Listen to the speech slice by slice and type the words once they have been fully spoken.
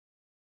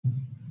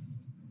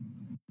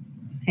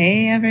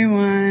Hey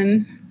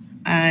everyone,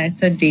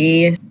 it's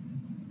Adi,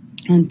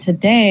 and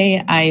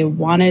today I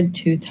wanted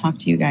to talk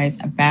to you guys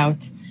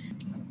about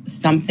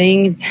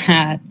something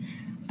that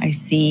I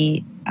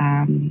see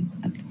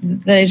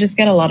that I just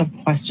get a lot of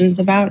questions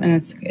about, and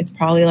it's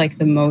probably like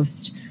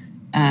the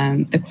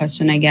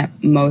question I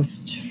get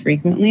most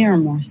frequently or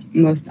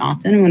most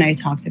often when I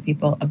talk to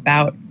people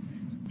about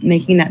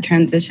making that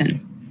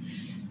transition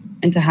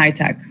into high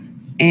tech.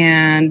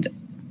 And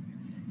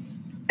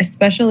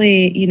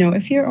especially,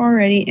 if you're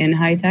already in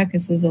high tech,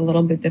 this is a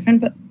little bit different,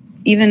 but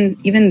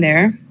even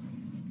there,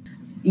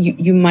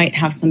 you might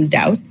have some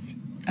doubts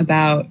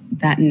about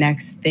that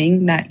next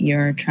thing that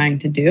you're trying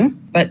to do.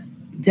 But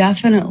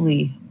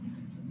definitely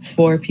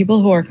for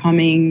people who are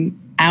coming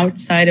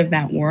outside of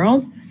that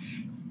world,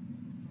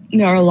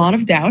 there are a lot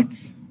of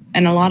doubts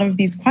and a lot of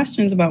these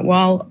questions about,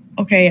 well,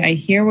 okay, I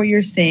hear what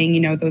you're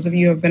saying. Those of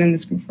you who have been in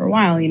this group for a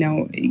while,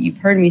 you've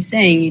heard me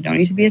saying you don't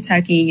need to be a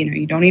techie,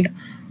 you don't need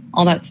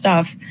all that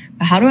stuff.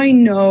 But how do I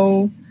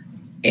know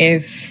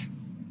if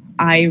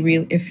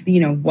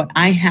what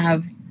I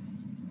have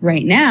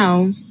right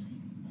now,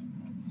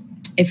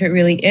 if it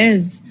really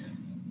is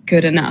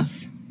good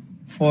enough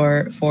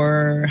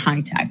for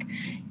high tech?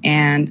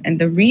 And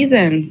the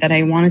reason that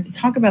I wanted to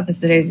talk about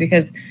this today is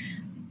because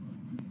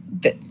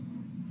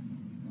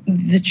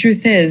the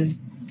truth is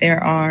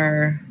there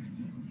are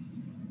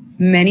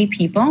many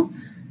people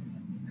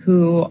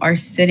who are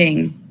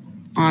sitting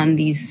on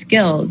these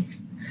skills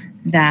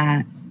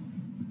that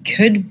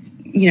could,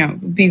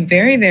 be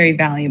very, very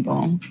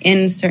valuable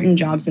in certain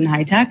jobs in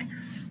high tech.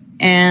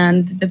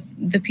 And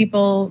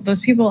those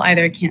people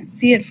either can't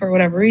see it for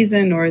whatever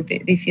reason, or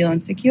they feel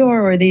insecure,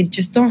 or they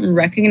just don't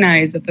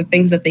recognize that the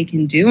things that they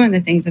can do and the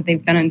things that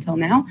they've done until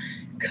now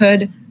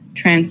could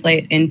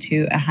translate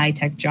into a high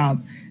tech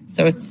job.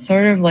 So it's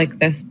sort of like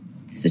this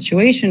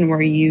situation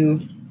where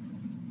you've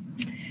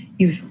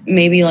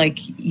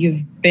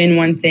been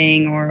one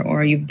thing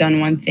or you've done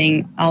one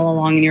thing all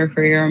along in your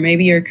career, or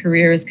maybe your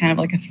career is kind of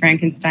like a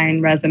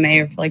Frankenstein resume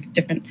of like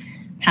different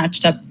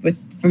patched up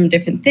from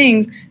different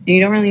things, and you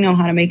don't really know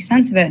how to make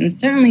sense of it, and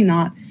certainly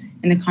not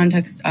in the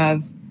context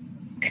of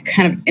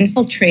kind of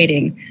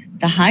infiltrating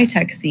the high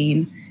tech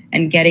scene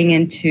and getting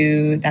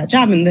into that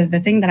job. And the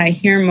thing that I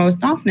hear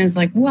most often is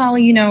like, well,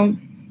 and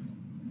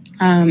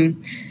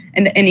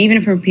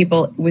even from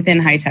people within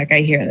high tech,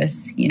 I hear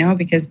this,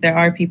 because there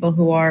are people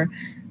who are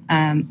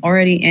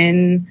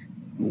already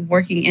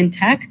working in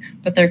tech,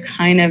 but they're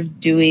kind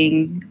of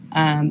doing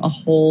a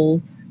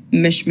whole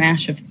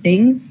mishmash of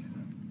things,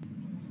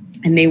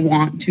 and they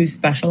want to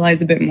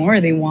specialize a bit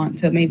more. They want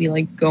to maybe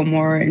like go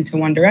more into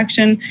one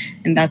direction,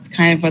 and that's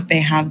kind of what they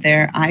have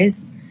their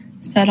eyes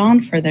set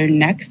on for their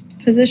next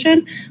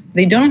position.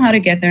 They don't know how to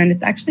get there, and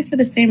it's actually for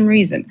the same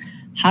reason.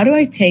 How do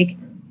I take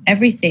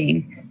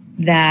everything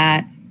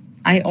that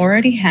I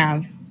already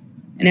have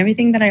and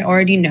everything that I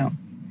already know,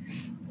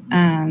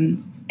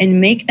 and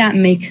make that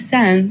make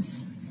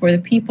sense for the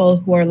people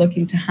who are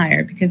looking to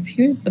hire? Because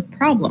here's the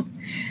problem,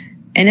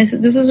 and this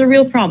is a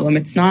real problem.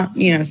 It's not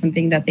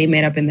something that they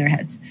made up in their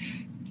heads.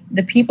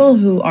 The people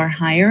who are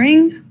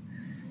hiring,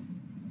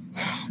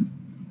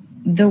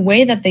 the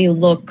way that they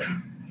look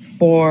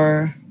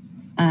for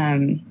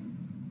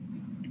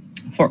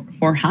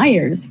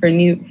hires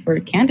for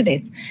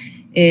candidates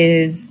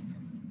is,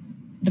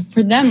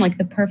 for them, like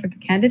the perfect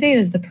candidate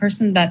is the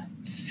person that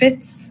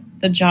fits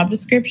the job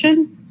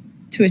description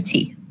to a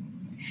T.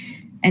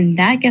 And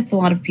that gets a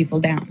lot of people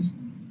down,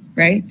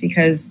 right?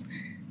 Because,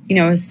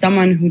 as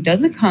someone who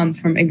doesn't come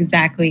from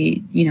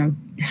exactly,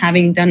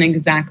 having done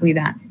exactly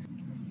that,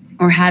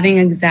 or having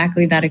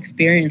exactly that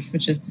experience,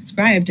 which is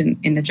described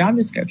in the job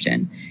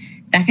description,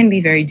 that can be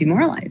very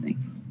demoralizing,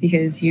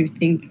 because you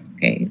think,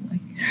 okay,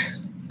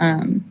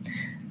 I'm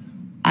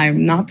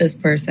not this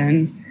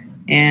person.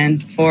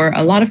 And for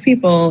a lot of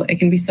people, it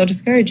can be so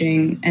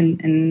discouraging,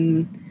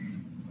 and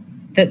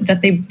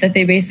that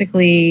they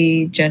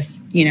basically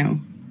just give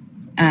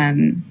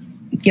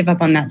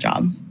up on that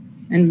job,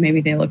 and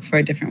maybe they look for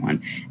a different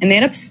one, and they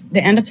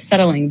end up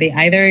settling. They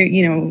either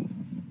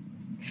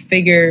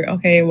figure,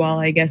 okay, well,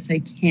 I guess I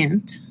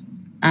can't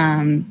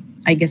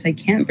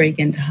break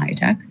into high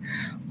tech,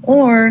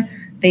 or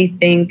they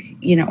think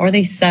or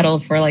they settle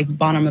for like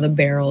bottom of the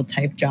barrel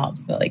type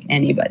jobs that like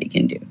anybody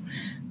can do.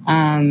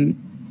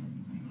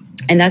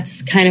 And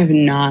that's kind of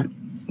not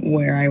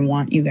where I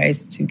want you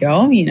guys to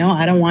go.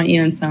 I don't want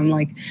you in some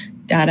like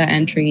data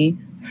entry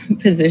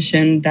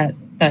position that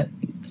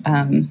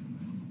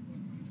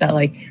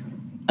like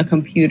a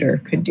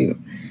computer could do.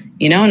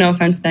 No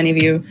offense to any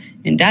of you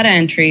in data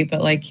entry,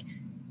 but like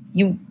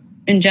you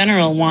in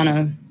general want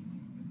to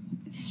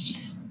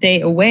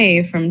stay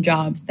away from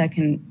jobs that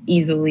can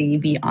easily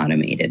be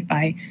automated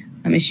by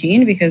a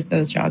machine, because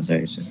those jobs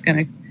are just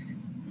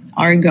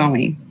are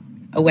going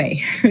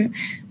away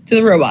to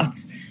the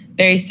robots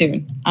very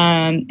soon,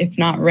 if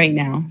not right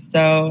now.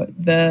 So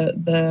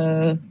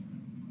the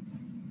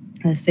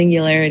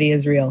singularity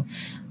is real.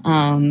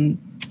 And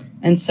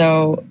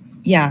so,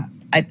 yeah,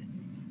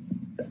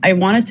 I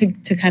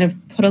wanted to kind of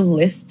put a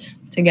list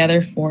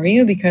together for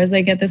you, because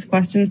I get this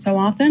question so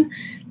often,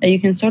 that you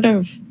can sort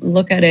of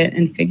look at it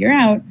and figure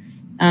out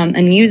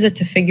and use it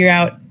to figure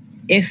out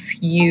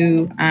if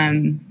you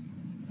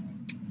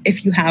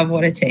have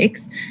what it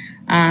takes,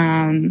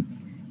 and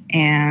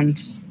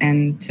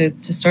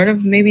to sort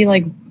of maybe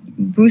like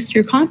boost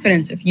your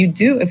confidence if you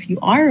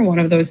are one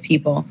of those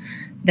people,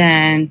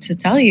 then to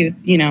tell you,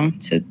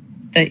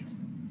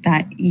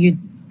 that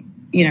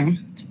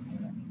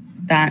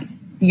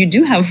you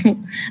do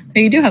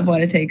have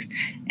what it takes,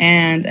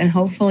 and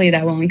hopefully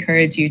that will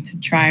encourage you to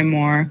try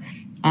more,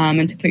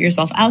 and to put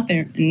yourself out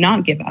there and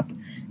not give up.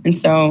 And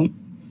so,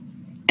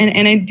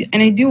 and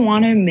I do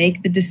want to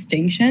make the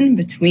distinction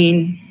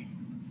between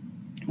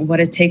what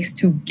it takes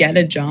to get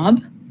a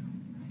job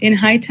in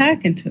high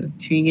tech and to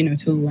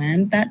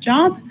land that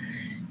job,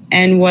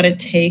 and what it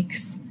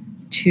takes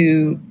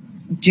to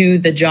do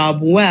the job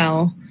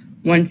well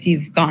once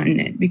you've gotten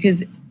it,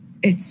 because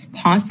it's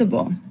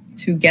possible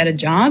to get a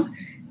job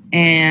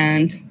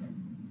and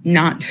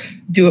not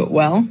do it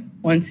well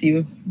once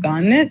you've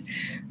gotten it.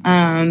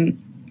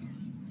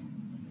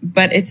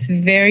 But it's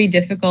very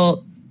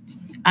difficult.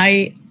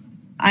 I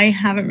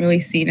haven't really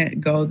seen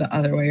it go the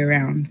other way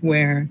around,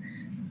 where,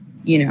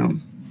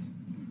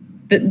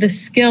 the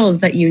skills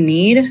that you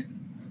need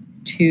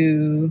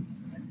to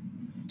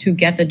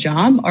get the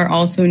job are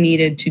also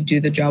needed to do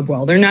the job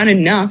well. They're not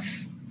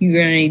enough. You're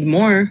going to need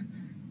more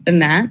than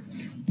that.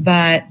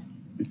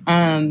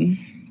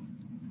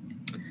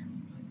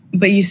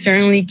 But you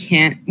certainly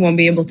won't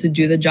be able to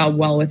do the job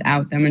well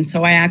without them. And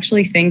so I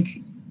actually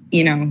think,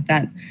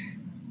 that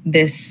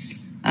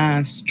this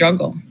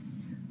struggle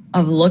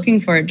of looking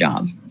for a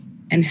job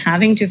and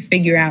having to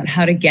figure out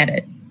how to get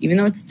it, even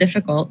though it's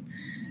difficult,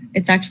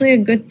 it's actually a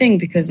good thing,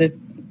 because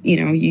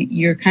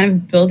you're kind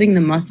of building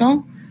the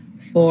muscle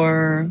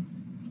for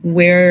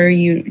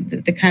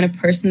the kind of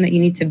person that you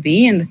need to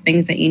be and the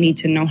things that you need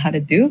to know how to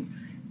do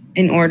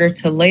in order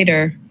to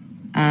later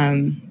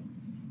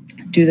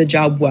do the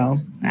job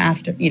well.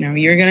 After,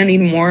 you're going to need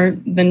more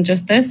than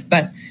just this,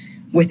 but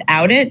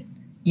without it,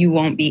 you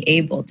won't be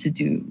able to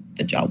do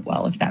the job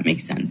well, if that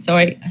makes sense. So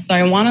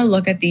I want to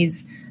look at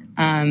these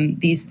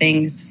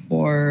things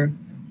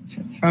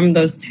from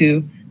those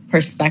two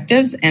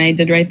perspectives, and I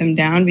did write them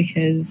down,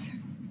 because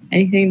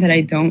anything that I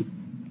don't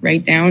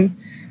write down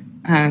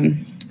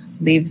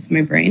leaves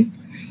my brain.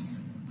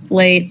 It's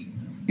late,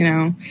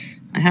 I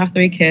have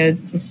 3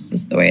 kids. It's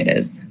just the way it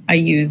is. I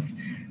use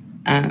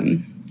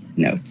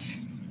notes.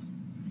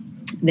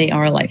 They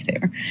are a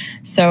lifesaver.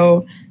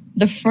 So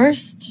the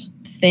first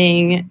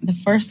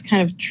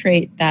kind of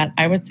trait that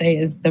I would say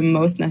is the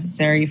most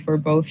necessary for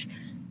both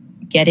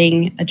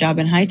getting a job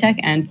in high tech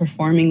and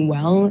performing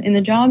well in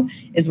the job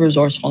is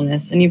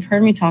resourcefulness. And you've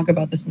heard me talk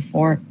about this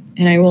before,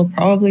 and I will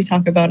probably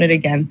talk about it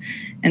again.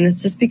 And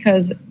it's just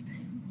because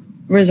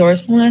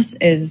resourcefulness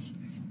is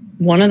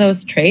one of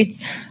those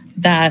traits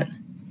that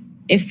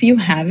if you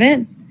have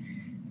it,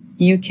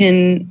 you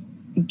can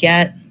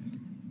get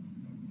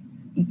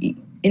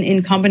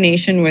in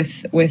combination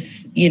with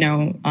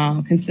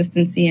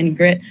consistency and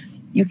grit,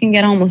 you can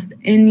get almost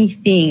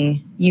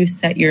anything you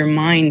set your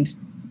mind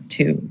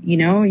to.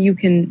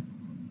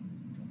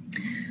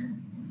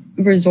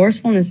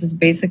 Resourcefulness is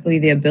basically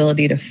the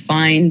ability to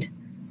find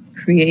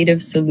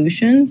creative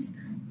solutions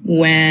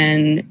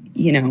when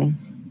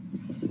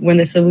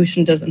the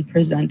solution doesn't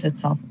present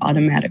itself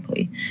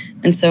automatically.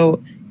 And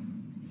so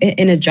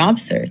in a job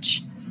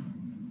search,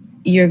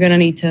 you're going to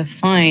need to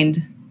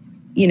find,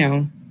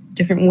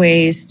 different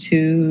ways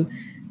to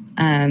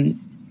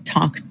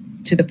talk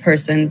to the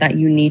person that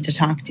you need to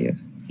talk to.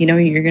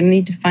 You're going to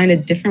need to find a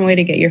different way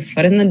to get your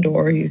foot in the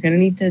door. You're going to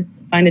need to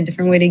find a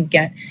different way to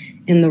get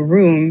in the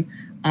room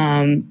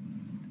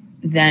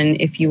than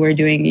if you were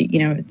doing,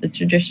 the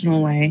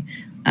traditional way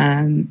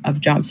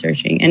of job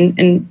searching.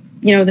 And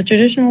the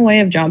traditional way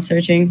of job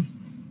searching,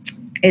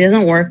 it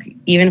doesn't work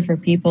even for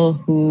people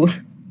who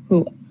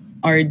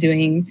are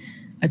doing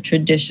a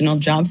traditional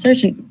job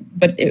search,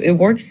 but it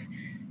works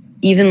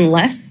even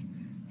less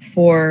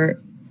for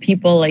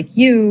people like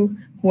you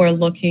who are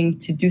looking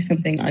to do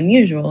something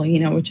unusual,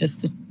 which is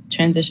to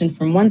transition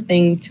from one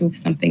thing to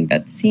something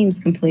that seems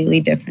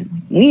completely different.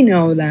 We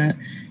know that,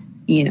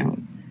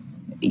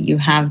 you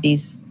have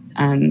these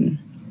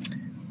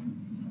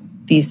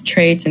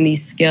traits and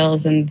these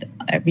skills and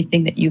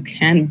everything that you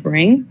can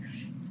bring.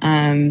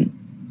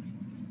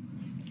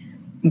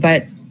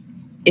 But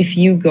if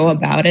you go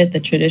about it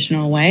the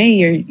traditional way,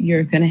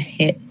 you're going to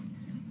hit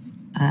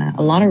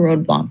a lot of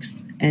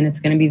roadblocks, and it's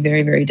going to be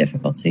very, very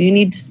difficult. So you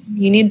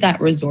need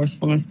that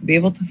resourcefulness to be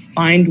able to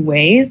find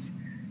ways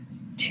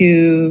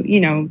to,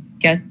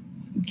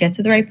 get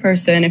to the right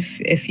person.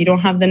 If you don't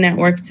have the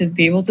network to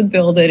be able to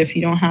build it, if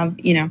you don't have,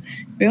 to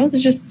be able to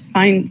just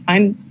find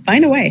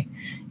a way,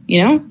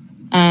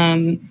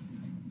 and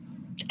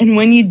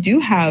when you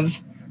do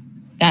have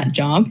that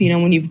job,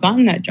 when you've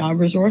gotten that job,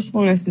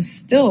 resourcefulness is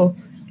still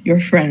your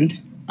friend.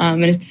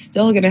 And it's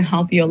still going to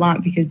help you a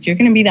lot, because you're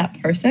going to be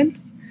that person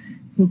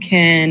who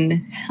can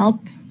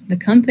help the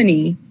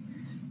company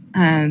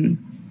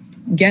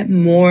get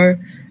more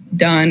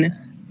done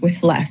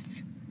with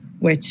less,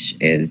 which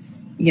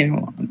is,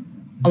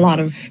 a lot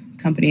of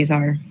companies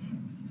are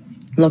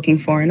looking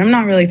for. And I'm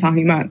not really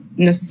talking about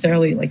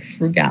necessarily like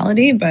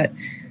frugality, but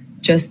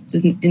just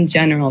in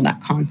general,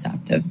 that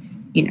concept of,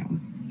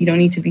 you don't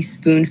need to be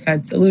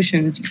spoon-fed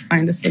solutions. You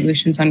find the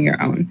solutions on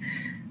your own.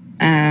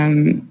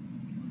 And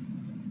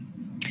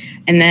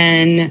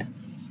then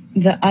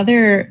the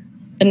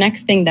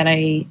next thing that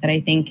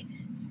I think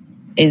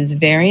is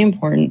very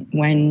important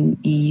when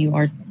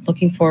you're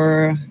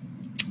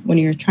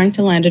trying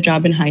to land a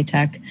job in high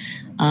tech,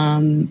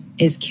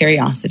 is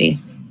curiosity.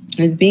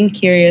 Is being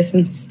curious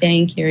and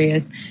staying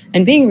curious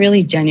and being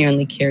really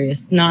genuinely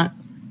curious, not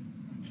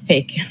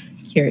fake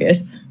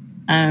curious.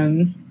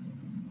 And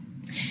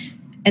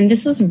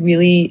this is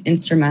really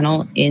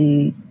instrumental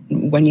in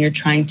when you're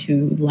trying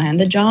to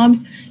land a job,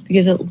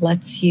 because it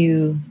lets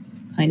you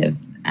kind of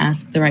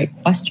ask the right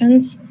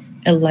questions.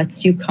 It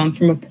lets you come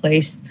from a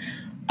place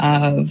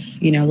of,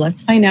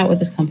 let's find out what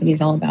this company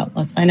is all about.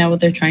 Let's find out what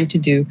they're trying to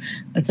do.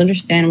 Let's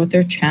understand what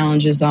their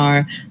challenges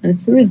are. And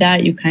through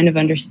that, you kind of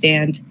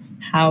understand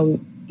how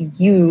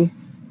you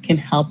can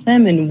help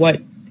them and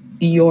what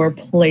your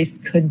place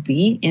could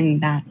be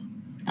in that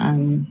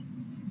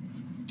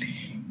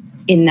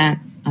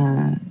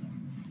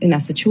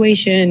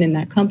situation, in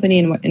that company,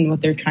 and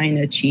what they're trying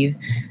to achieve.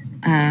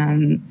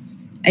 And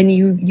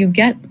you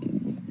get,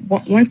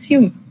 once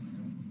you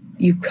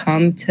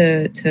come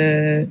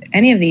to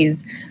any of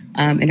these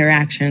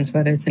interactions,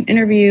 whether it's an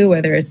interview,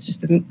 whether it's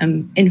just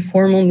an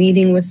informal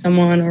meeting with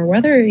someone, or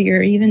whether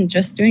you're even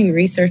just doing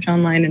research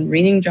online and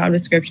reading job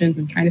descriptions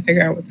and trying to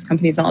figure out what this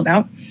company is all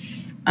about.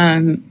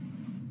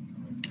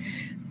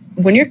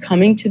 When you're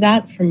coming to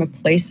that from a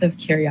place of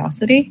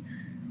curiosity,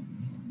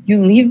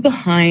 you leave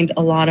behind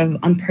a lot of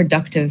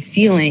unproductive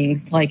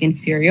feelings like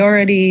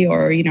inferiority,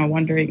 or,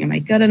 wondering, am I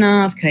good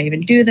enough? Can I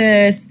even do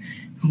this?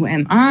 Who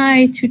am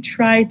I to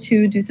try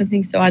to do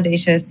something so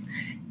audacious?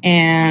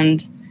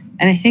 And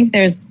I think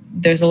there's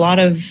a lot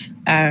of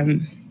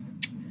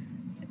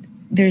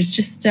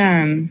there's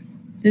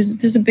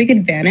a big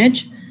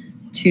advantage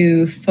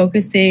to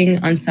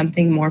focusing on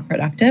something more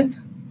productive,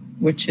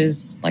 which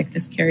is like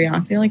this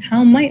curiosity, like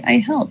how might I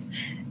help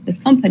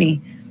this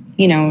company,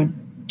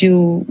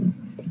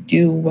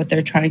 do what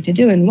they're trying to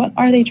do, and what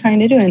are they trying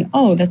to do, and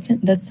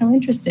that's so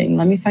interesting.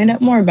 Let me find out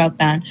more about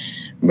that,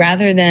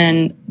 rather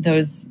than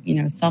those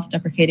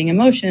self-deprecating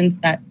emotions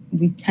that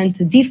we tend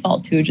to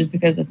default to just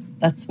because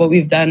that's what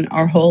we've done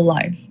our whole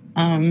life.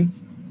 And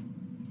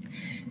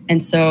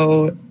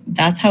so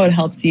that's how it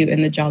helps you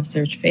in the job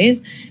search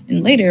phase.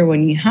 And later,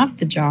 when you have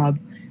the job,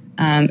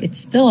 it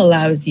still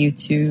allows you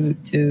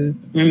to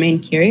remain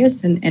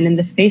curious, and in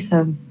the face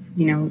of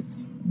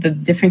the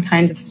different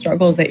kinds of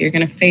struggles that you're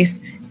going to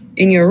face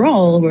in your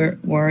role,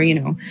 where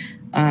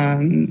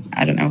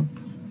I don't know,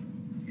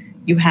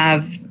 you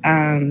have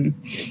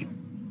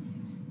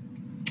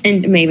and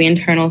maybe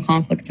internal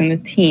conflicts in the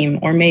team,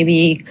 or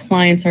maybe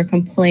clients are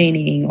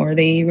complaining, or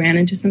they ran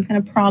into some kind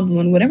of problem,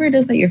 and whatever it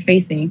is that you're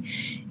facing,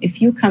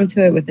 if you come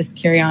to it with this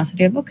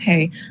curiosity of,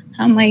 okay,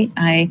 how might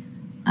I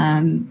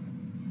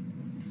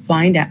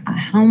find out,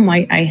 how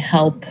might I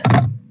help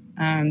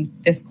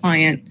this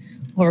client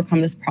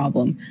overcome this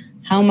problem?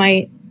 How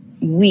might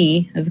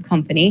we as a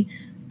company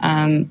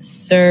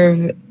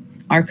serve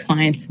our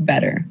clients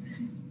better?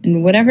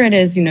 And whatever it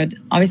is,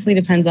 obviously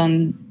depends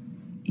on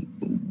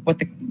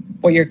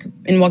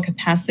in what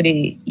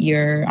capacity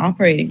you're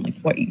operating, like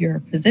what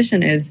your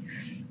position is.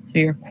 So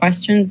your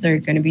questions are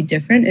going to be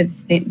different.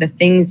 The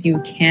things you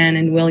can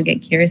and will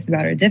get curious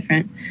about are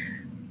different.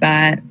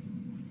 But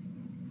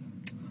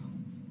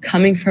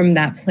coming from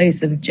that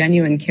place of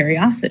genuine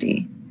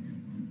curiosity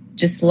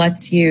just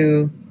lets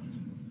you,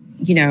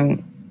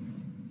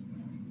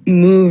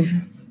 move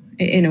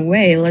in a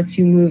way, lets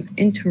you move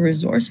into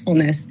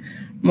resourcefulness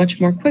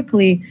much more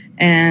quickly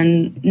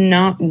and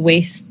not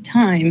waste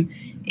time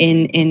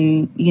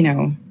in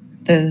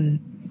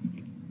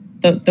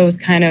those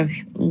kind of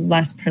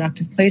less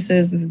productive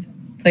places that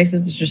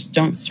just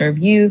don't serve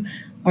you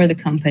or the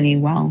company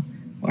well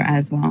or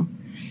as well.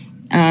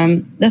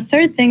 The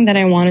third thing that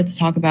I wanted to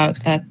talk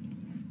about that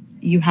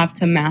you have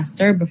to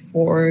master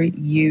before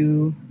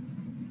you're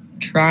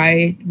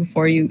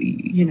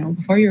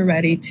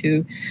ready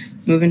to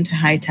move into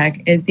high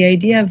tech is the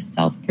idea of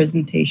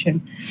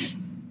self-presentation.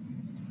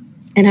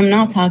 And I'm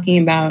not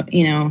talking about,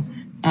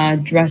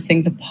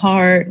 dressing the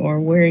part or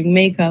wearing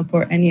makeup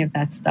or any of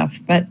that stuff,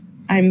 but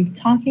I'm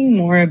talking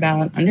more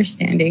about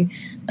understanding,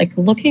 like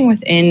looking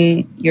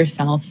within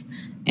yourself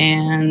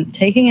and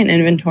taking an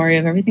inventory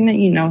of everything that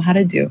you know how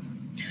to do.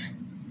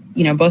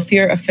 Both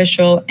your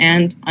official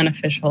and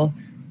unofficial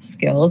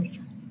skills,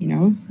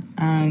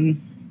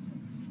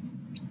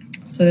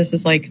 So this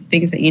is like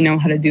things that you know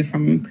how to do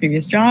from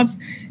previous jobs,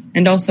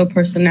 and also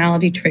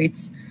personality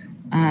traits,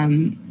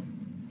 and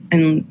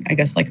I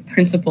guess like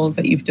principles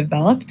that you've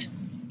developed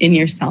in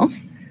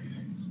yourself.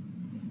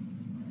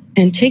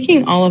 And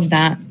taking all of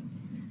that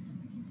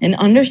and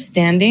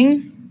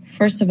understanding,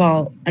 first of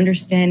all,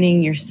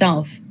 understanding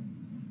yourself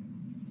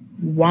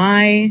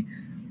why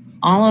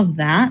all of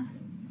that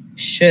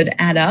should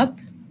add up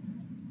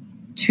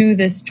to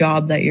this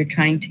job that you're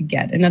trying to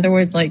get. In other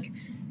words, like,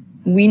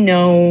 we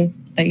know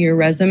that your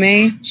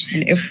resume,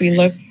 and if we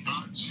look,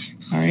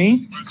 sorry,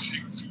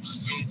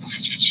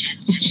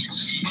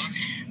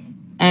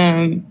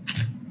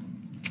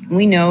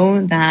 we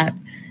know that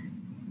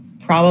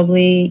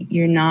probably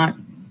you're not,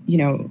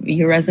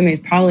 your resume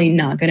is probably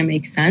not going to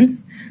make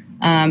sense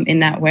in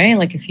that way.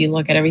 Like, if you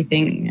look at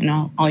everything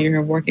and all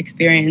your work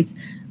experience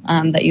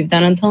that you've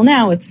done until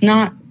now, it's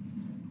not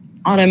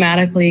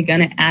automatically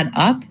going to add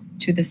up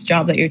to this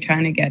job that you're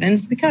trying to get. And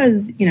it's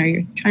because,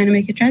 you're trying to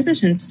make a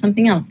transition to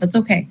something else. That's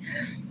okay.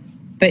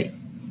 But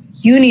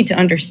you need to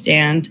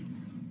understand,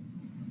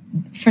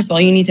 first of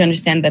all, you need to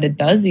understand that it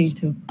does. You need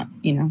to,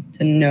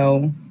 to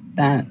know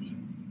that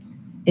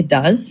it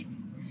does.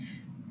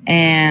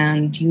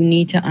 And you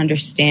need to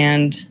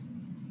understand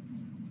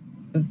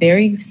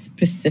very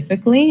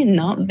specifically,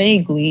 not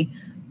vaguely,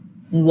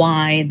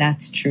 why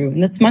that's true.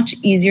 And that's much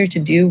easier to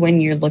do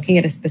when you're looking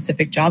at a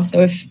specific job.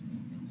 So if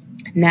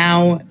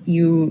now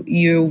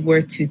you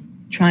were to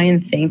try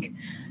and think,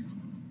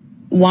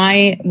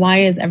 why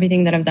is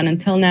everything that I've done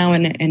until now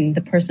and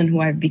the person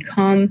who I've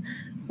become,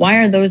 why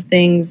are those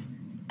things,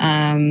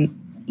 why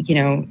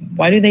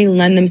do they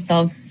lend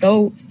themselves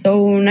so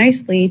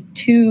nicely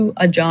to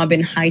a job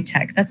in high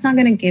tech? That's not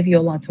going to give you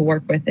a lot to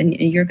work with, and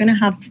you're going to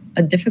have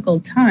a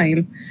difficult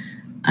time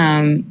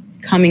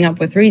coming up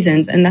with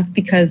reasons, and that's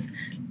because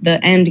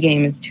the end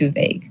game is too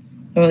vague.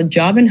 So a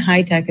job in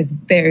high tech is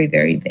very,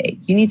 very vague.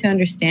 You need to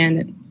understand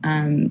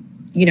that,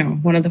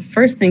 one of the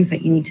first things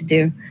that you need to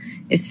do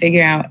is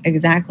figure out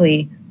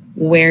exactly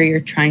where you're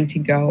trying to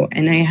go.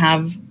 And I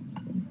have,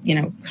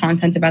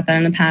 content about that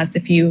in the past.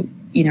 If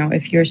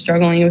you're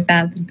struggling with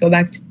that, go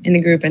back in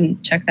the group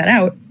and check that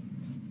out.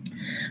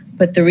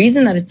 But the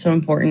reason that it's so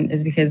important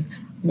is because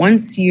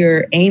once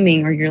you're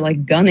aiming or you're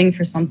like gunning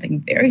for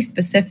something very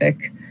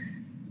specific,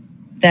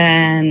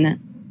 then,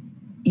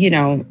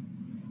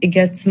 it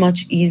gets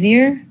much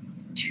easier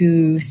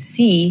to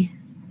see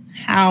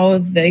how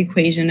the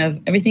equation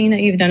of everything that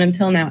you've done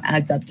until now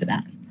adds up to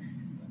that,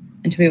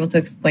 and to be able to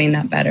explain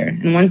that better.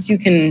 And once you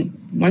can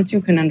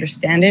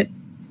understand it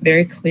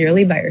very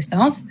clearly by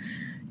yourself,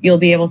 you'll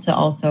be able to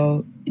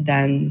also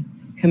then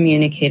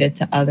communicate it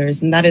to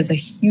others. And that is a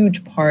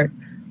huge part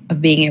of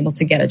being able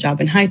to get a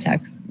job in high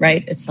tech,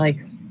 right? It's like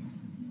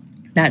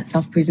that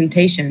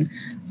self-presentation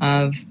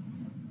of,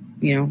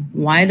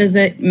 why does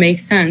it make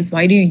sense?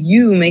 Why do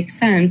you make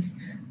sense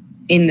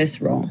in this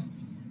role?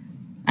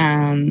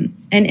 And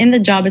in the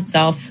job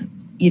itself,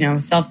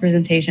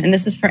 self-presentation, and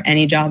this is for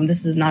any job,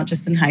 this is not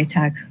just in high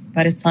tech,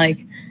 but it's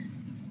like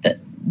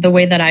the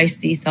way that I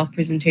see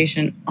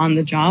self-presentation on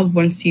the job,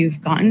 once you've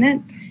gotten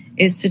it,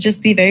 is to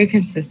just be very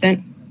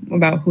consistent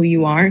about who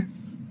you are,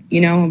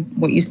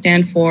 what you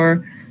stand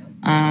for,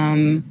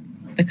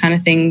 the kind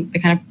of thing, the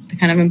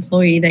kind of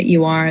employee that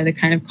you are, the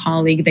kind of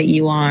colleague that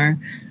you are,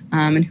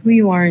 and who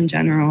you are in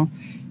general.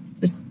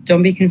 Just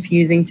don't be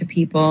confusing to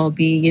people.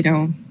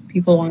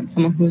 People want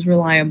someone who's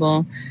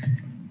reliable.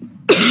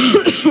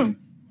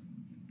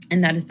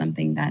 And that is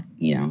something that,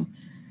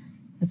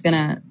 it's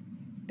gonna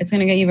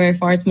get you very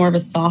far. It's more of a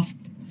soft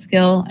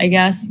skill, I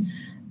guess.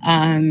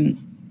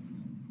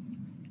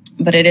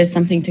 But it is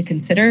something to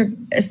consider,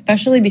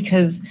 especially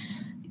because,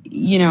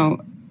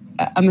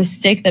 a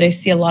mistake that I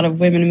see a lot of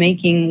women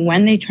making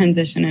when they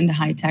transition into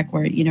high tech,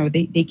 where,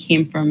 they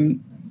came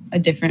from a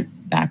different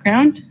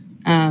background,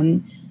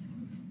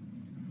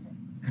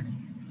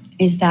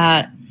 is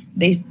that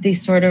they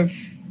sort of,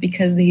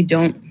 because they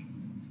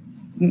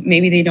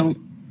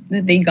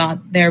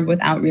got there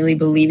without really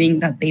believing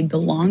that they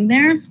belong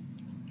there,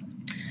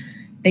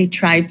 they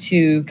try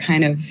to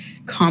kind of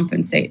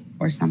compensate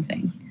for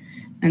something.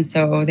 And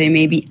so they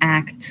maybe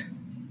act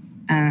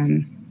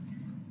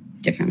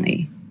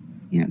differently.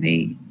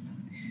 They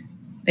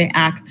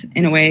act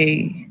in a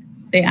way,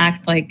 they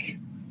act like,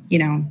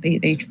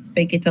 they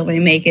fake it till they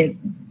make it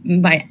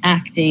by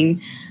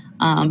acting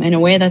in a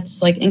way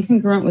that's like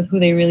incongruent with who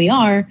they really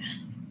are,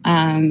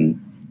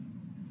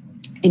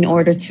 in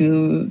order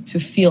to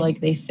feel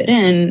like they fit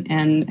in,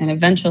 and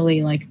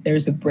eventually like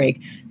there's a break.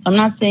 So I'm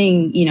not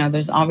saying,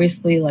 there's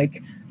obviously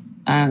like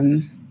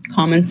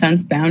common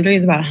sense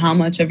boundaries about how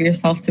much of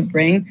yourself to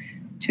bring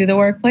to the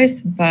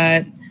workplace,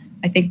 but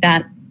I think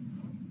that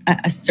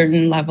a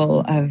certain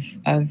level of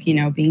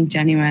being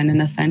genuine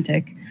and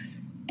authentic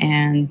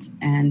and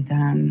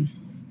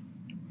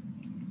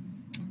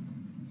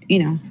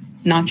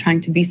not trying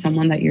to be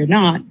someone that you're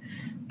not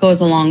goes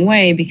a long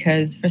way,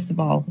 because first of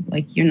all,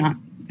 like, you're not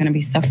going to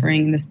be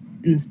suffering in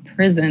this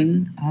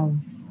prison of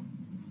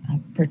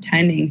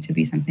pretending to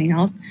be something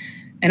else.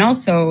 And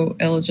also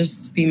it'll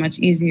just be much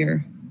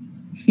easier,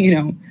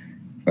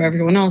 for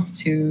everyone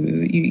else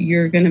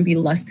you're going to be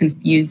less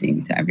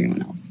confusing to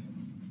everyone else.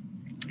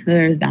 So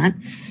there's that.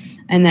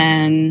 And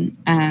then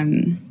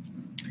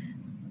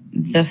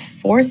the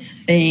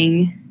fourth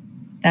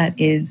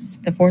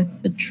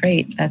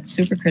trait that's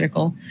super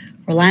critical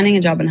for landing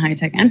a job in high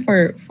tech and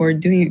for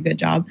doing a good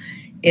job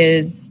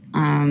is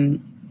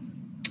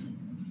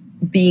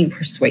being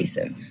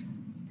persuasive.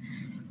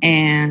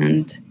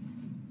 And,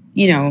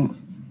 you know,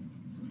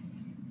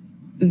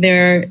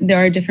 there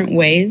are different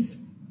ways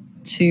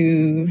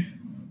to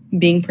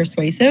being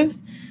persuasive.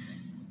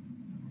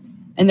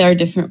 And there are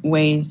different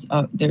ways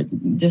of, there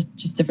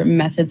just different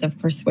methods of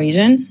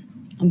persuasion.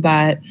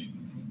 But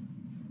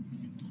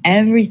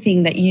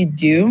everything that you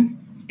do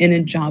in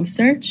a job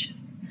search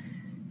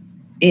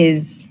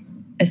is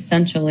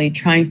essentially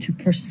trying to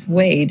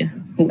persuade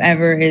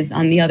whoever is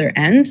on the other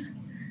end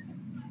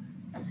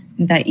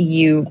that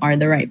you are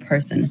the right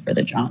person for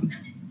the job,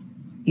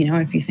 you know,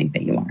 if you think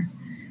that you are.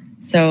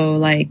 So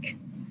like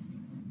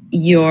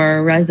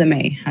your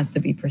resume has to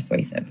be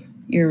persuasive.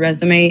 Your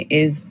resume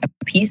is a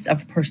piece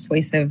of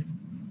persuasive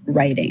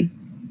writing.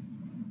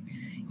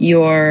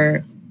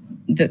 The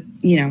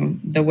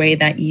way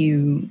that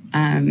you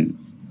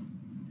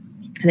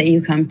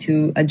come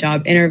to a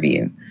job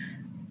interview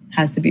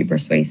has to be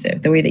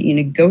persuasive. The way that you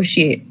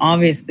negotiate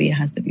obviously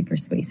has to be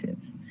persuasive.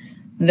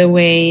 The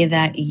way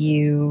that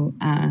you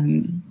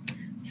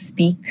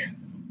speak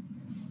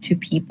to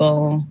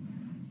people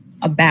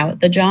about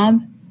the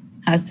job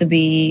has to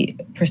be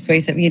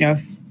persuasive. You know,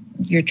 if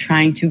you're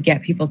trying to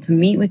get people to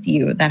meet with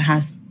you, that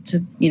has to,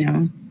 you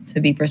know,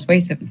 to be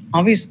persuasive.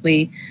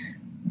 Obviously,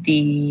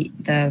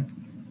 the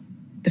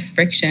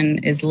friction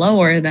is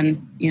lower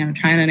than, you know,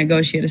 trying to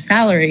negotiate a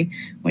salary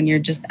when you're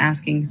just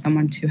asking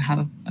someone to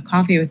have a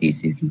coffee with you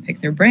so you can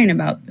pick their brain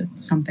about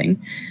something.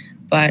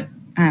 But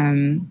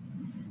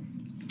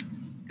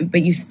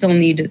you still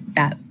need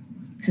that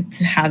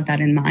to have that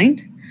in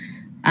mind.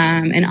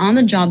 And on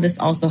the job, this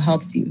also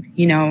helps you,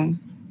 you know,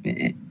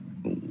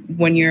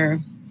 when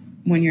you're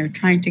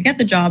trying to get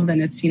the job,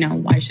 then it's, you know,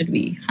 why should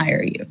we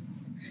hire you?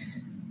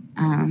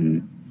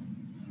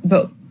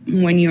 But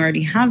when you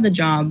already have the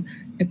job,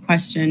 the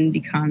question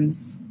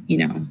becomes, you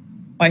know,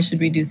 why should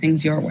we do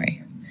things your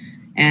way?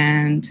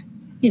 And,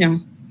 you know,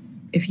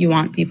 if you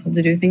want people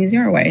to do things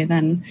your way,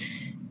 then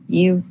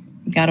you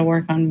got to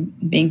work on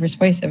being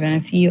persuasive. And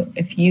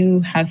if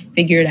you have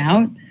figured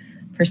out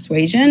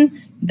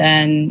persuasion,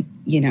 then,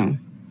 you know,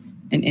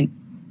 and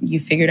you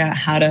figured out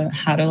how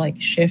to like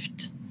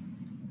shift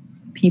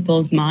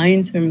people's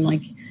minds from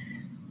like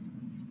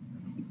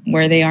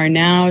where they are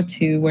now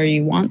to where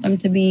you want them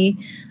to be,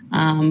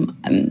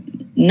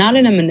 not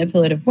in a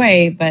manipulative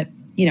way, but,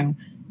 you know,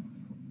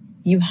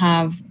 you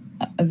have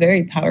a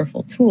very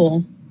powerful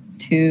tool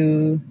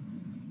to,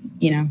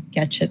 you know,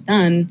 get shit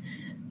done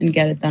and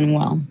get it done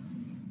well.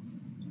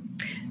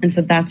 And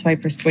so that's why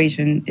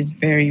persuasion is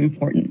very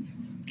important.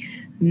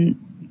 And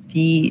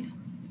the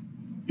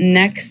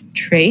next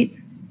trait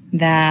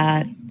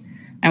that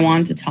I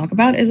want to talk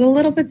about is a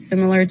little bit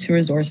similar to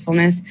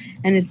resourcefulness,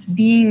 and it's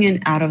being an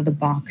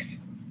out-of-the-box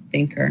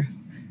thinker.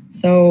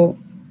 So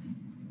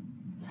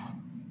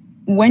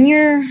when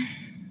you're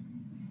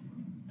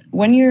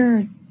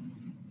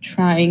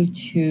trying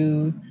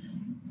to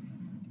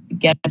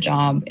get a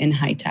job in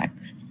high tech,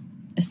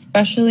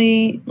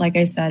 especially, like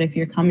I said, if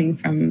you're coming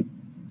from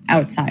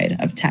outside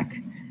of tech,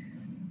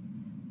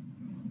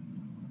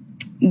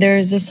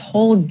 there's this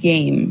whole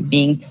game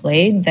being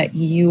played that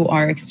you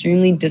are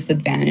extremely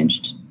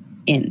disadvantaged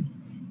in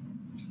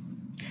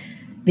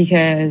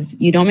because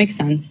you don't make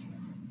sense.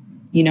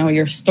 You know,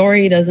 your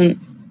story doesn't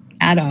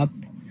add up.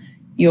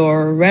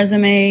 Your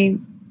resume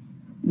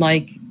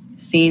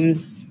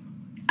seems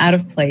out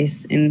of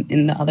place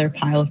in the other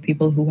pile of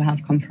people who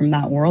have come from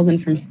that world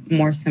and from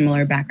more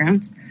similar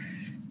backgrounds.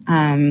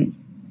 And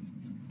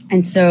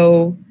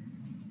so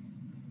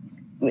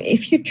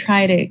if you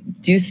try to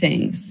do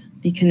things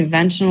the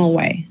conventional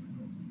way,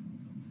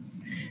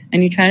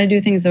 and you try to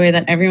do things the way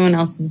that everyone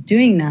else is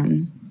doing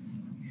them,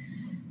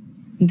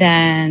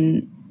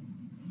 then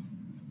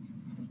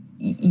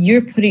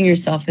you're putting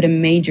yourself at a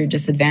major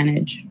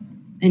disadvantage.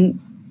 And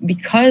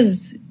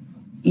because,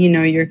 you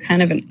know, you're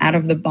kind of an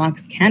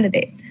out-of-the-box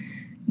candidate,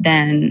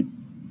 then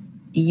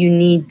you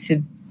need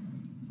to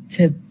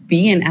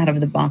be an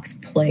out-of-the-box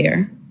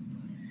player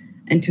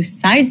and to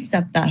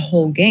sidestep that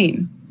whole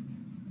game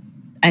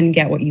and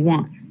get what you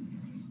want.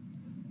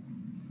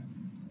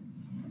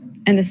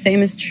 And the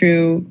same is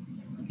true,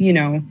 you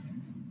know,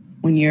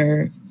 when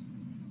you're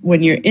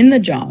in the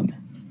job,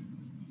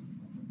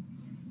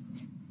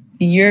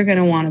 you're going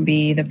to want to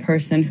be the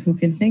person who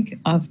can think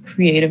of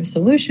creative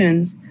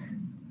solutions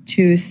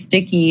to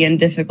sticky and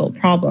difficult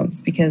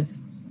problems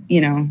because,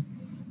 you know,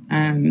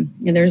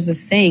 there's a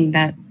saying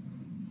that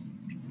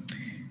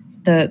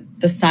the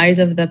size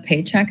of the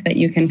paycheck that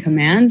you can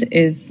command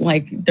is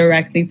like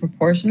directly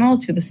proportional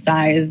to the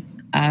size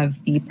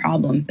of the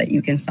problems that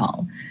you can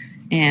solve.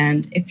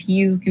 And if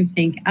you can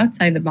think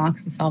outside the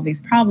box to solve these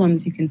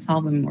problems, you can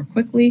solve them more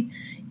quickly,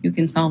 you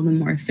can solve them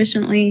more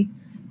efficiently,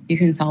 you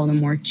can solve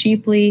them more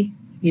cheaply,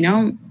 you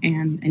know,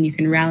 and you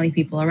can rally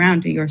people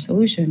around to your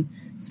solution.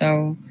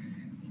 So,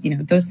 you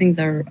know, those things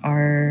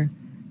are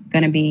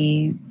going to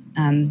be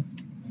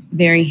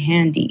very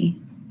handy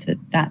to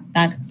that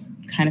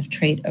kind of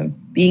trait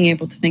of being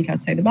able to think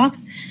outside the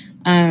box.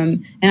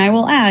 And I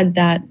will add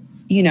that,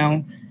 you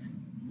know,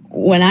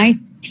 when I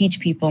teach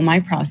people my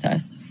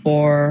process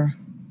for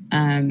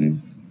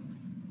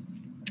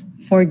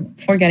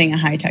getting a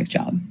high-tech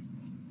job,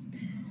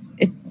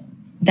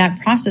 that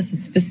process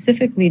is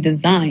specifically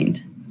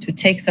designed to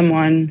take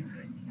someone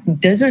who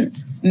doesn't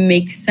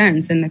make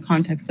sense in the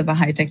context of a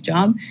high-tech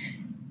job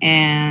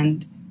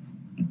and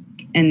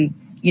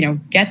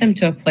get them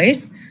to a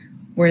place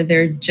where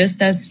they're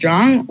just as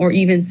strong or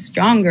even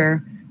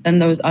stronger than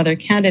those other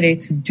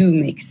candidates who do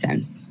make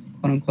sense,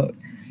 quote unquote.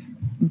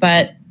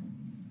 But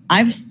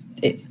I've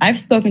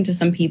spoken to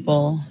some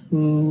people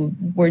who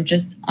were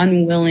just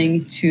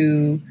unwilling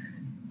to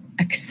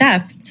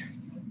accept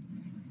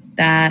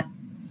that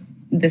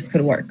this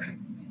could work.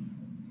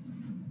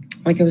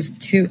 Like, it was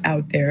too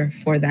out there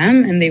for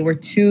them, and they were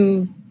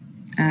too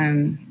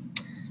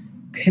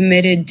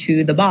committed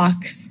to the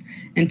box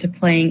and to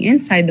playing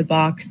inside the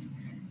box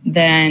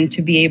than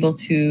to be able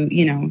to,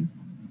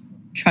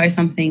 try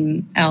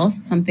something else,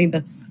 something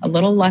that's a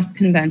little less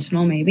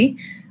conventional maybe,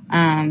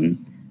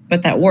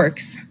 but that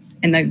works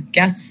and that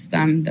gets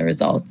them the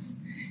results.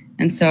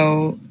 And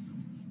so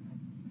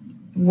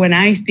when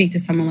I speak to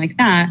someone like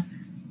that,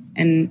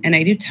 and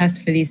I do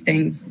test for these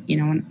things,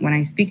 when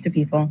I speak to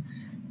people,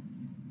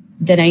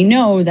 then I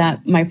know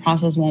that my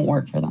process won't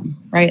work for them,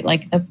 right?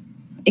 Like,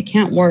 it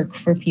can't work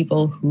for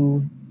people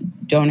who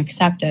don't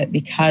accept it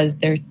because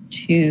they're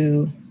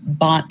too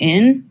bought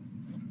in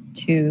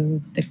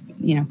to the,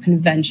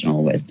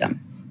 conventional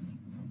wisdom.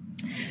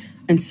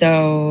 And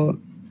so,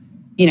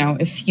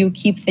 if you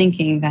keep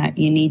thinking that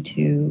you need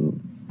to,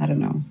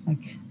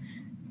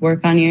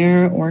 work on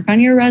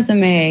your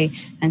resume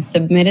and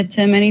submit it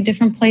to many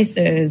different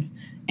places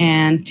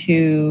and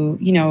to,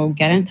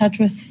 get in touch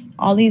with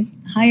all these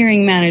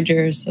hiring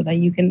managers so that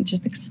you can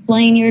just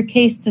explain your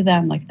case to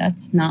them, like,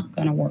 that's not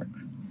going to work.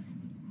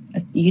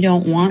 You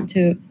don't want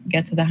to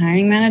get to the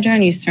hiring manager,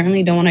 and you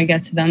certainly don't want to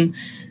get to them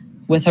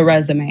with a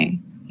resume.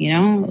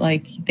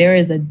 There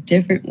is a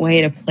different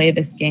way to play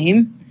this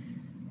game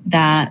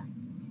that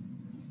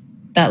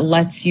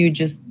lets you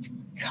just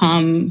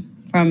come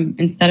from,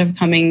 instead of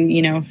coming,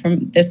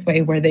 from this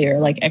way where they are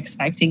like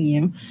expecting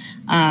you,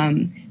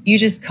 you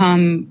just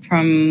come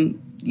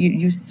from,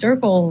 you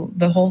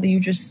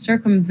just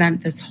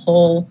circumvent this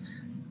whole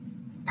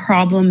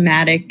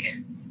problematic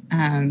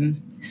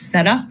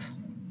setup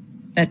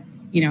that,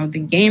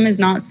 the game is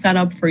not set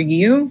up for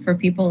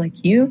people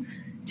like you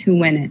to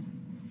win it.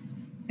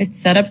 It's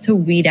set up to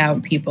weed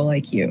out people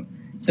like you.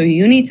 So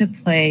you need to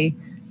play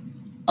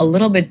a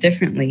little bit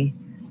differently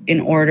in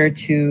order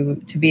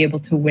to be able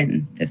to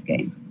win this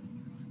game.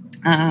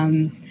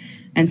 And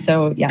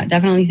so, yeah,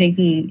 definitely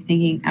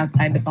thinking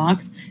outside the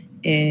box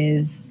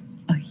is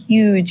a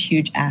huge,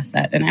 huge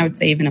asset, and I would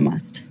say even a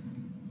must.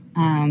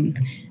 And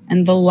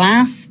the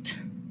last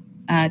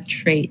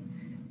trait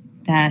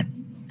that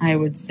I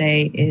would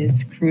say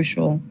is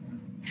crucial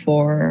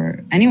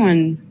for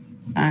anyone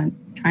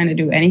trying to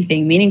do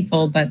anything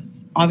meaningful, but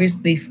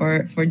obviously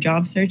for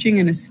job searching,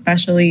 and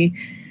especially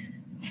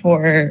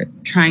for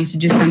trying to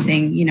do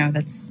something,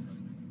 that's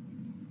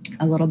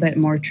a little bit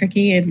more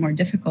tricky and more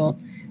difficult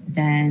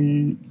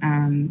than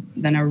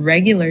a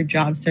regular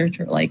job search,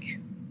 or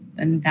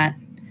that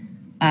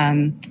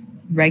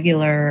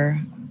regular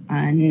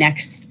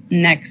next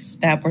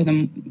step, or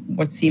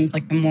what seems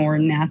like the more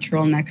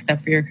natural next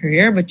step for your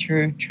career, but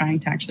you're trying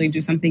to actually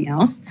do something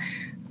else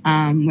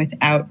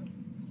without,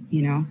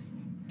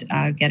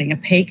 getting a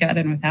pay cut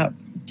and without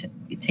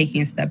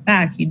taking a step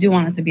back. You do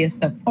want it to be a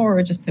step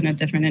forward, just in a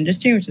different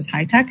industry, which is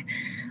high tech,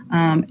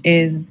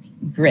 is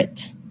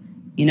grit.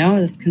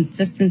 This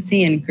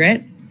consistency and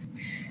grit.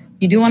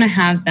 You do want to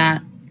have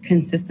that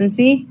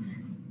consistency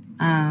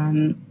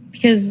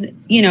because,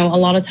 a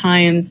lot of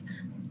times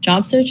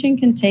job searching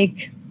can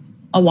take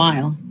a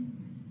while,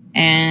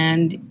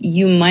 and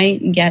you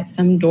might get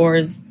some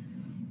doors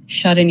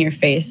shut in your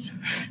face.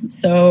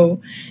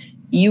 So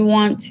you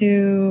want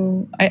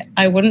to,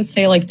 I wouldn't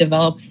say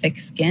develop thick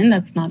skin.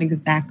 That's not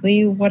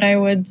exactly what I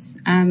would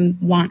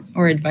want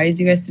or advise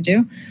you guys to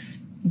do.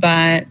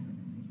 But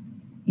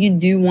you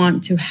do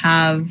want to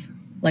have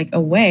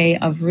a way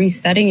of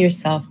resetting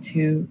yourself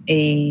to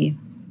a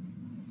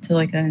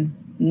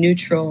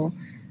neutral,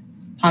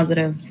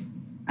 positive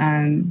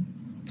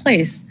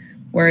place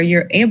where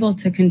you're able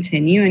to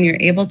continue and you're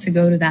able to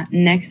go to that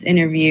next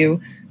interview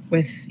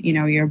with,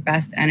 your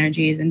best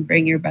energies and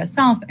bring your best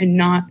self, and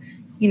not,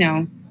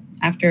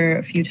 after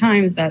a few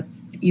times that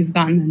you've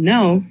gotten the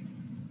no,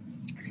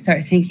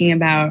 start thinking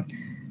about,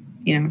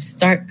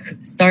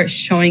 start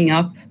showing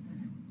up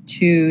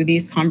to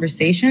these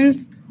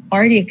conversations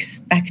already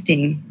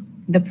expecting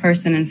the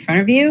person in front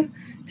of you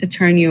to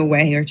turn you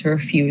away or to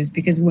refuse.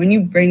 Because when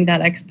you bring that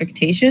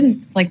expectation,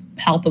 it's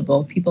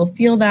palpable. People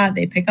feel that,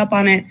 they pick up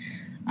on it.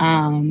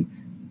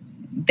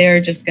 They're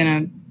just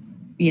gonna,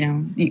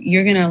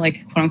 you're gonna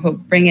quote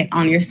unquote bring it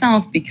on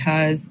yourself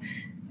because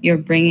you're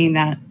bringing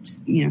that,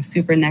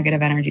 super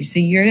negative energy. So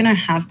you're gonna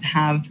have to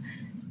have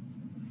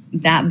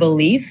that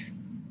belief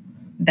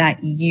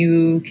that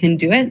you can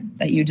do it,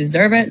 that you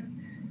deserve it,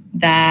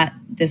 that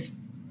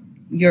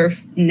your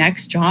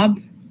next job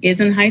is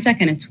in high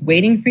tech and it's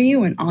waiting for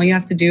you, and all you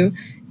have to do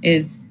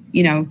is,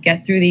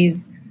 get through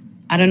these,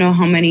 I don't know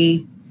how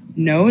many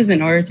no's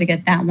in order to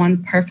get that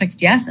one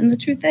perfect yes. And the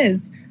truth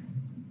is,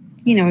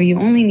 you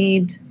only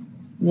need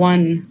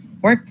one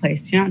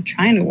workplace. You're not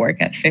trying to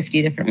work at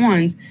 50 different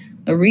ones.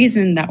 The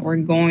reason that we're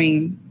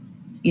going,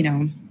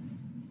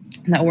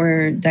 that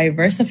we're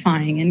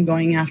diversifying and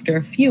going after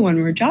a few when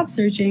we're job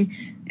searching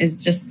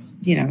is just,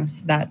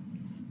 so that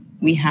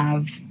we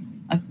have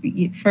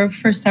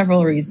for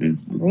several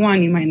reasons. Number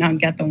one, you might not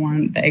get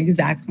the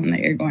exact one that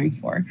you're going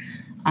for.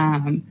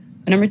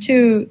 But number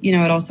two,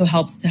 it also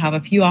helps to have a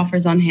few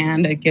offers on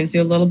hand. It gives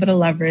you a little bit of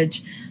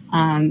leverage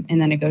in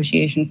the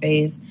negotiation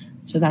phase.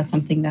 So that's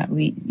something that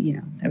we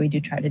do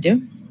try to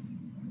do.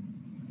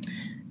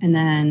 And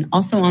then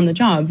also on the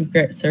job,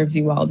 grit serves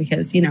you well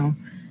because,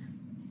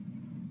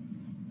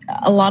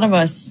 a lot of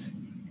us,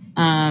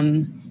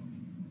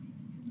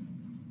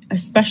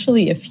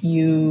 especially if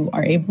you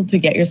are able to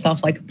get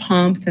yourself like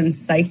pumped and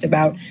psyched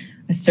about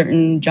a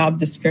certain job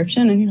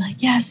description and you're like,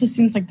 yes, this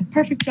seems like the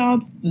perfect job,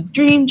 it's the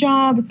dream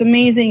job, it's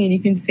amazing. And you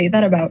can say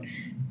that about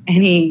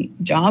any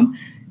job.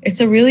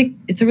 It's a really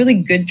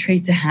good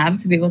trait to have,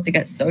 to be able to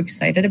get so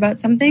excited about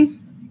something.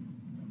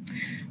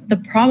 The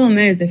problem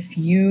is if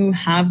you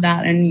have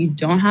that and you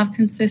don't have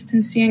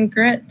consistency and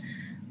grit,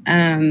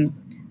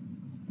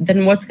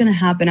 then what's going to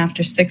happen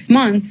after 6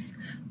 months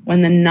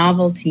when the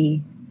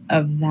novelty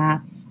of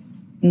that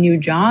new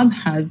job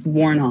has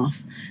worn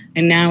off?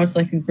 And now it's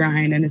like a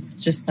grind, and it's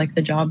just like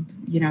the job,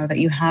 that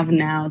you have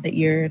now that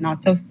you're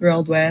not so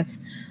thrilled with.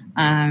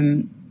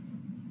 And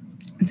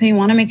so you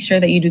want to make sure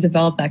that you do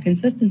develop that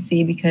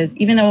consistency, because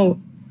even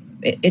though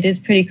it is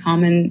pretty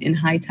common in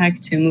high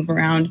tech to move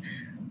around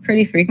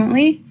pretty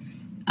frequently,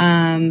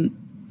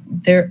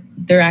 there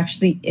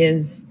actually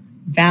is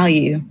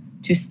value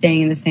to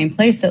staying in the same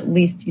place, at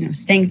least,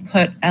 staying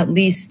put at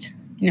least,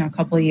 a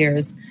couple of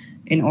years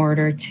in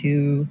order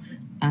to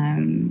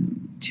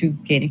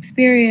gain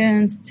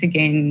experience, to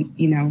gain,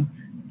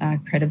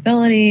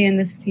 credibility in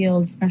this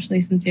field, especially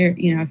since you're,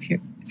 if you're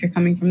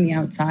coming from the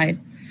outside,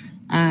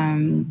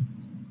 and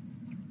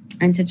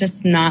to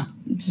just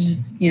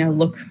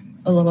look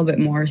a little bit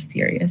more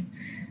serious.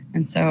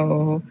 And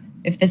so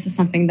if this is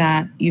something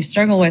that you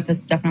struggle with,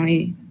 it's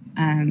definitely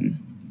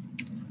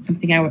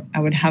something I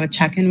would have a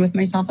check-in with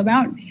myself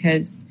about,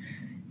 because,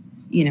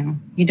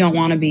 you don't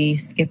want to be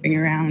skipping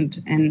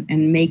around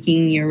and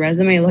making your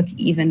resume look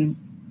even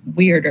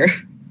weirder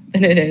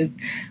than it is,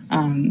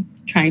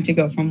 trying to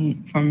go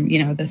from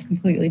this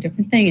completely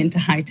different thing into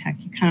high tech.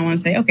 You kind of want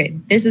to say, okay,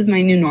 this is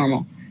my new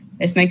normal.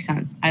 This makes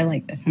sense. I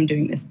like this. I'm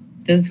doing this.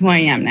 This is who I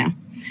am now.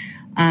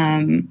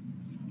 And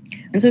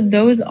so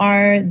those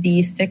are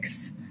the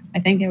 6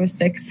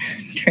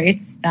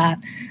 traits that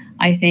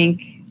I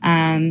think,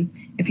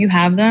 if you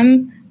have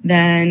them,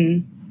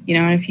 then,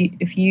 and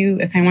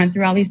if I went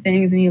through all these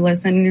things and you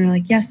listen and you're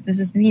like, yes, this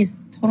is me, it's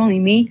totally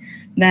me,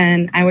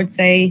 then I would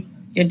say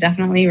you're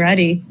definitely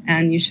ready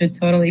and you should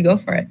totally go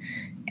for it.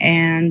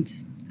 And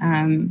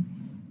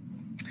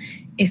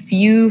if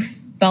you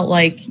felt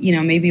like,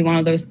 maybe one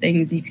of those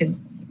things you could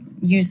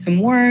use some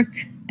work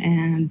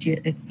and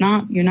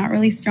you're not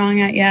really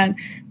strong at yet,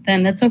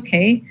 then that's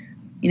okay.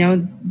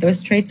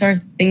 Those traits are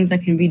things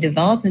that can be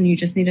developed and you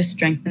just need to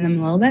strengthen them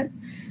a little bit.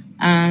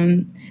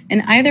 And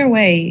either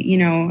way,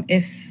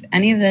 if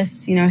any of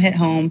this, hit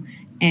home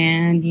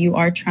and you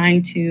are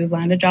trying to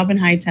land a job in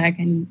high tech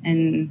and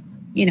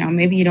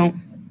maybe you don't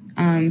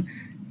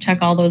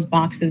check all those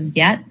boxes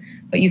yet,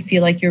 but you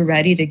feel like you're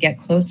ready to get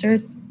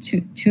closer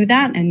to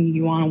that and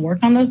you want to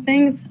work on those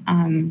things,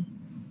 then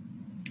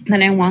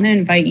I want to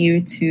invite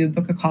you to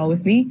book a call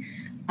with me.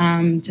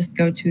 Just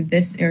go to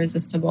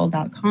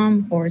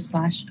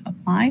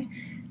thisilresistible.com/apply.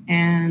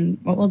 And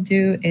what we'll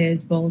do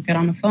is we'll get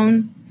on the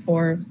phone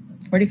for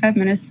 45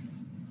 minutes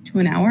to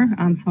an hour,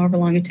 however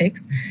long it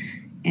takes.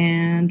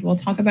 And we'll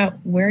talk about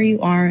where you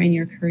are in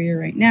your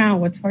career right now,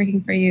 what's working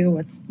for you,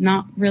 what's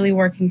not really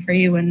working for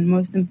you, and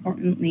most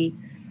importantly,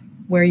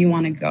 where you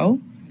want to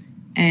go.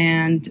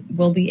 And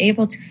we'll be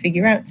able to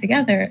figure out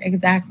together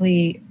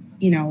exactly,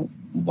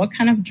 what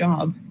kind of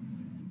job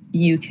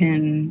you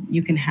can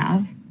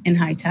have in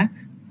high tech,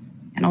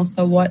 and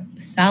also what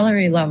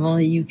salary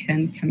level you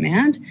can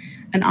command.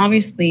 And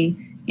obviously,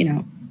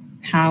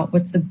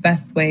 what's the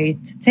best way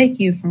to take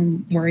you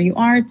from where you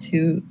are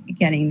to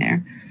getting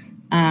there.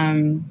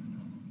 And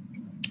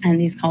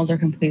these calls are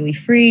completely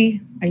free.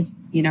 I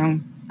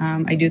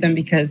do them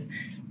because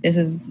this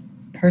is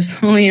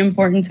personally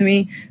important to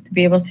me to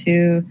be able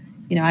to,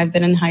 I've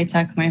been in high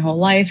tech my whole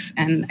life,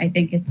 and I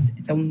think it's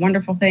a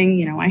wonderful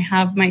thing. I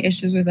have my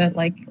issues with it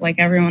like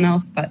everyone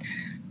else, but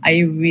I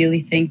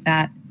really think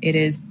that it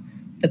is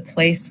the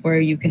place where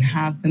you can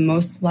have the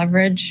most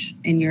leverage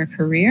in your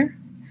career,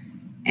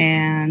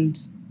 and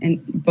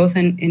both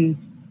in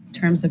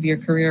terms of your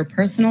career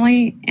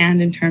personally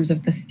and in terms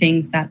of the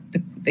things that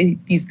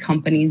these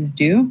companies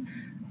do.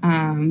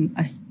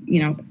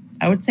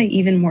 I would say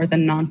even more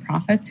than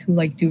nonprofits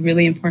who do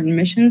really important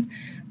missions,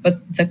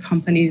 but the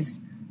companies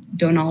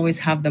don't always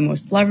have the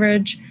most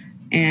leverage,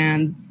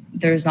 and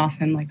there's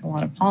often like a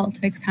lot of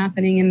politics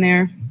happening in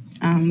there,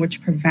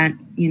 which prevent,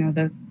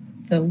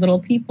 the little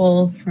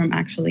people from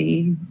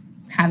actually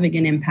having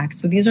an impact.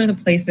 So these are the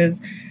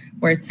places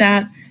where it's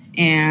at.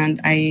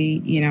 And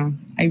I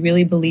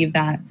really believe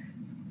that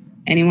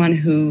anyone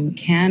who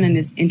can and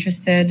is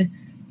interested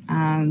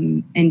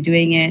in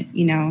doing it,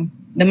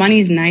 the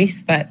money's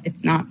nice, but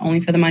it's not only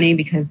for the money,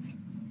 because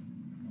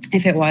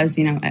if it was,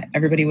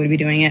 everybody would be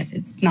doing it.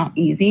 It's not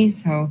easy.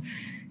 So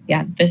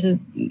yeah,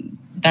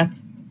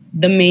 that's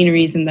the main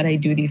reason that I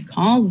do these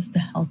calls, is to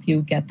help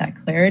you get that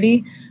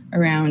clarity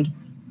around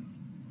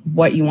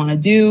what you want to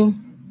do,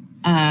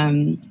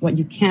 what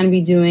you can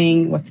be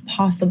doing, what's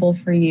possible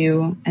for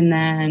you. And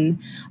then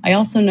I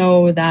also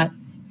know that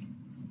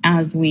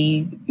as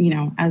we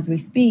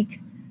speak,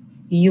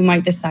 you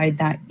might decide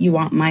that you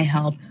want my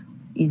help,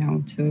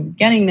 to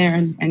getting there,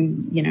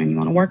 and you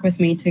want to work with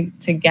me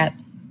to get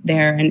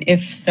there. And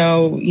if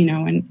so,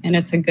 and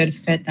it's a good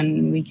fit,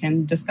 then we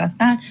can discuss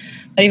that.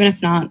 But even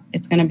if not,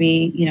 it's going to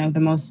be, the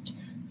most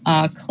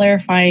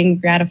clarifying,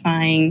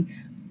 gratifying,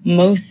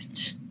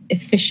 most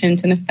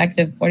efficient and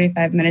effective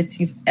 45 minutes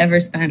you've ever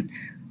spent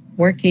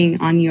working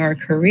on your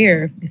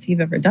career, if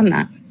you've ever done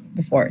that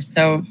before.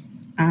 So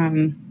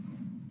don't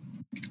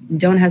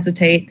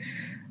hesitate.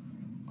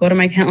 Go to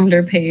my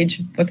calendar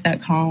page, book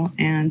that call,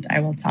 and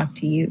I will talk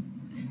to you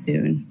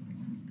soon.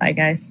 Bye,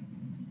 guys.